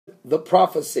the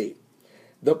prophecy.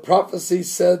 The prophecy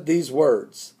said these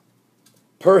words.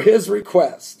 Per his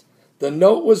request, the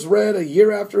note was read a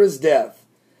year after his death.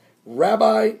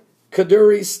 Rabbi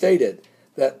Kaduri stated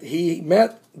that he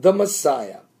met the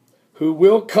Messiah, who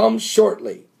will come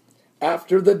shortly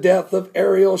after the death of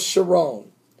Ariel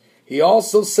Sharon. He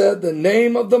also said the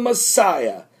name of the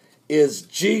Messiah is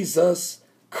Jesus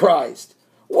Christ.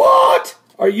 What?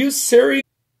 Are you serious?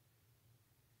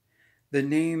 The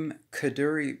name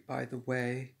Kaduri, by the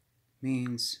way,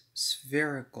 means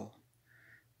spherical,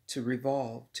 to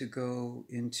revolve, to go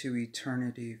into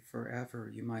eternity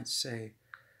forever, you might say,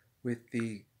 with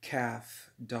the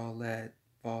Kaf, Dalet,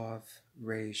 Vav,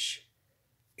 Resh,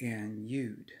 and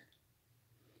Yud.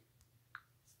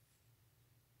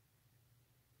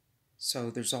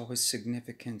 So there's always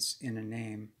significance in a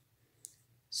name.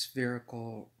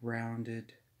 Spherical,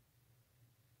 rounded,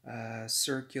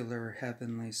 circular,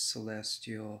 heavenly,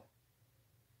 celestial,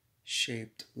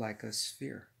 shaped like a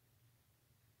sphere.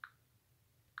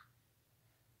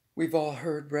 We've all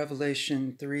heard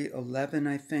Revelation 3:11,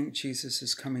 I think. Jesus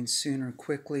is coming sooner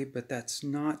quickly, but that's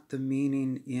not the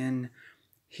meaning in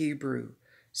Hebrew.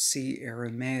 See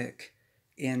Aramaic,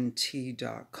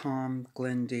 nt.com.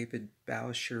 Glenn David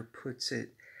Boucher puts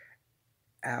it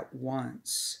at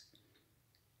once.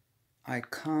 I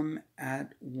come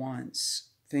at once.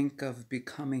 Think of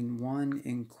becoming one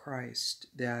in Christ.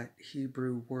 That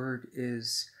Hebrew word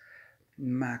is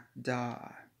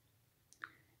Machdah.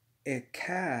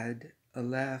 Ekad,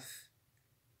 Aleph,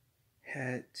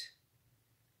 Het,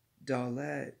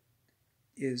 Dalet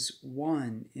is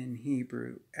one in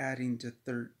Hebrew, adding to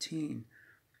 13.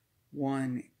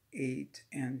 1, 8,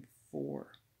 and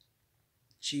 4.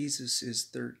 Jesus is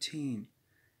 13.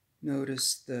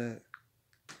 Notice the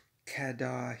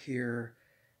Kada here,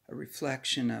 a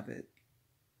reflection of it.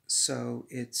 So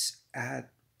it's at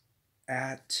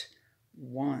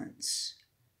once,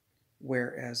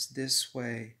 whereas this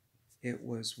way it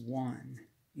was one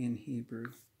in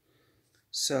Hebrew.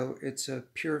 So it's a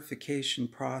purification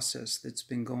process that's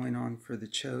been going on for the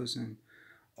chosen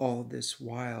all this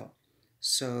while.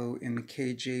 So in the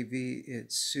KJV,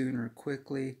 it's sooner,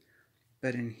 quickly,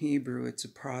 but in Hebrew, it's a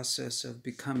process of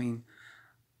becoming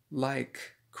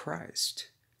like Christ,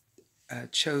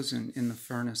 chosen in the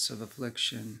furnace of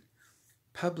affliction,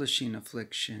 publishing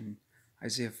affliction,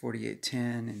 Isaiah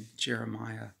 48:10 and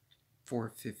Jeremiah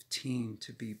 4:15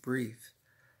 to be brief,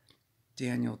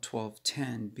 Daniel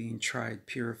 12:10 being tried,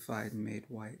 purified, and made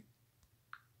white.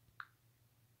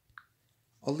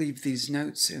 I'll leave these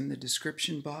notes in the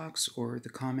description box or the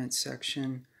comment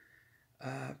section,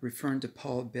 referring to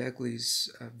Paul Begley's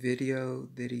video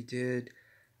that he did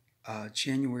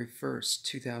January 1st,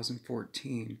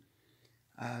 2014.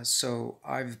 So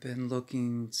I've been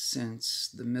looking since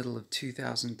the middle of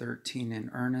 2013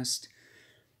 in earnest.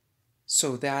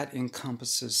 So that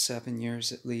encompasses 7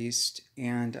 years at least,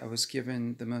 and I was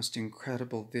given the most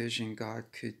incredible vision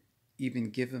God could even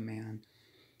give a man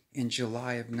in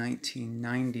July of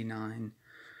 1999.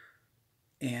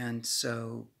 And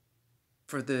so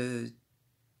for the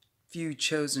few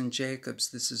chosen Jacobs,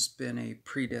 this has been a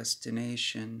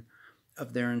predestination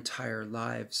of their entire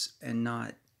lives and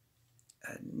not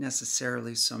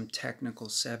necessarily some technical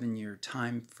 7-year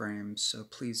time frame, so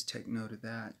please take note of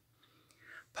that.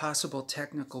 Possible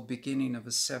technical beginning of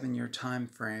a 7-year time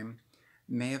frame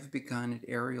may have begun at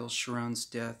Ariel Sharon's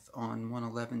death on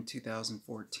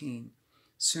 1/11/2014.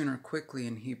 Sooner, quickly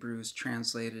in Hebrew is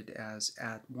translated as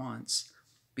at once,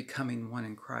 becoming one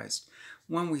in Christ.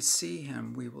 When we see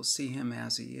him, we will see him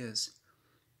as he is.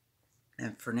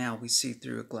 And for now, we see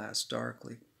through a glass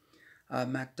darkly.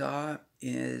 Machdah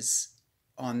is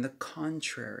on the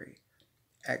contrary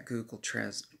at Google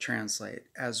Translate,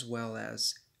 as well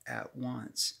as at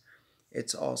once.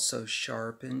 It's also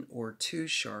sharpen or to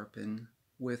sharpen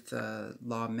with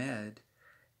lamed,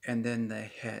 and then the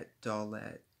het,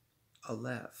 dalet,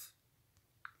 aleph,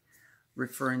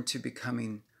 referring to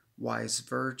becoming wise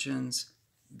virgins,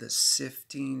 the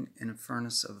sifting in a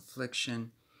furnace of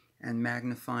affliction, and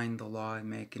magnifying the law and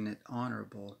making it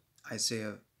honorable,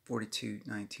 Isaiah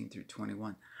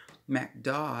 42:19-21.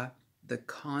 Machdah, the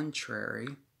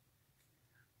contrary,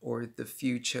 or the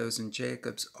few chosen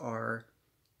Jacobs,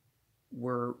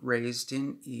 were raised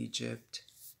in Egypt,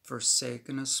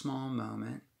 forsaken a small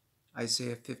moment,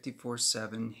 Isaiah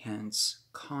 54:7, hence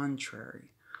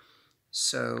contrary.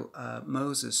 So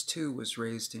Moses too was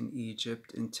raised in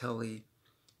Egypt until he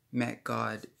met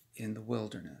God in the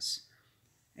wilderness.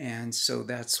 And so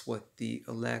that's what the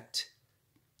elect,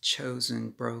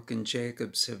 chosen, broken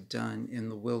Jacobs have done in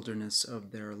the wilderness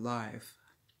of their life,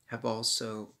 have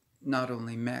also not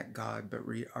only met God, but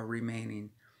are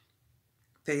remaining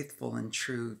faithful and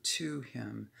true to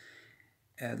him,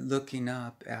 looking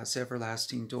up as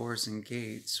everlasting doors and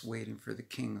gates, waiting for the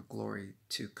King of Glory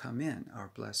to come in,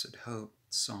 our blessed hope,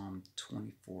 Psalm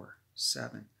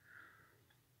 24:7.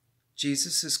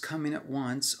 Jesus is coming at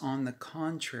once. On the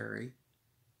contrary,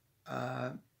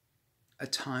 a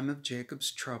time of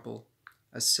Jacob's trouble,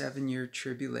 a 7-year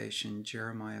tribulation,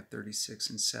 Jeremiah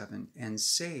 36:7, and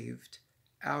saved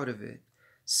out of it,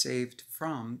 saved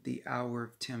from the hour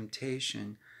of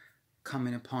temptation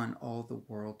coming upon all the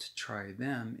world to try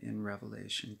them in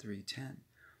Revelation 3:10.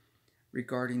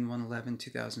 Regarding 111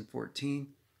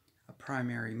 2014, a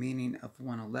primary meaning of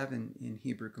 111 in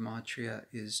Hebrew gematria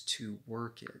is to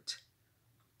work it.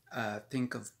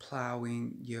 Think of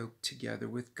plowing yoked together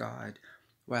with God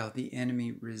while the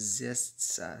enemy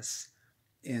resists us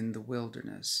in the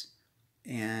wilderness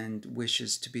and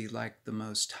wishes to be like the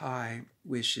Most High,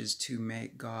 wishes to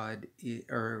make God,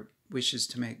 or wishes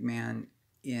to make man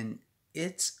in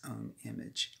its own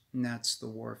image, and that's the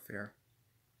warfare.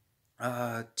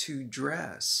 To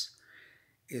dress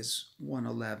is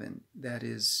 111, that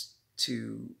is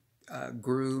to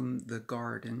groom the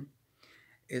garden.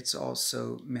 It's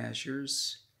also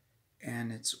measures,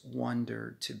 and it's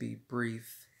wonder, to be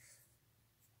brief,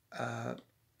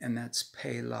 and that's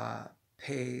pei lamed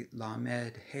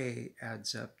hey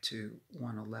adds up to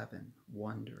 111,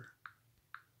 wonder.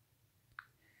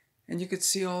 And you could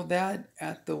see all that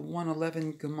at the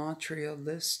 111 gematria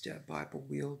list at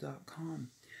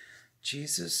BibleWheel.com.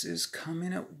 Jesus is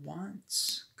coming at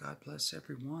once. God bless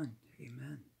everyone.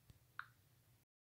 Amen.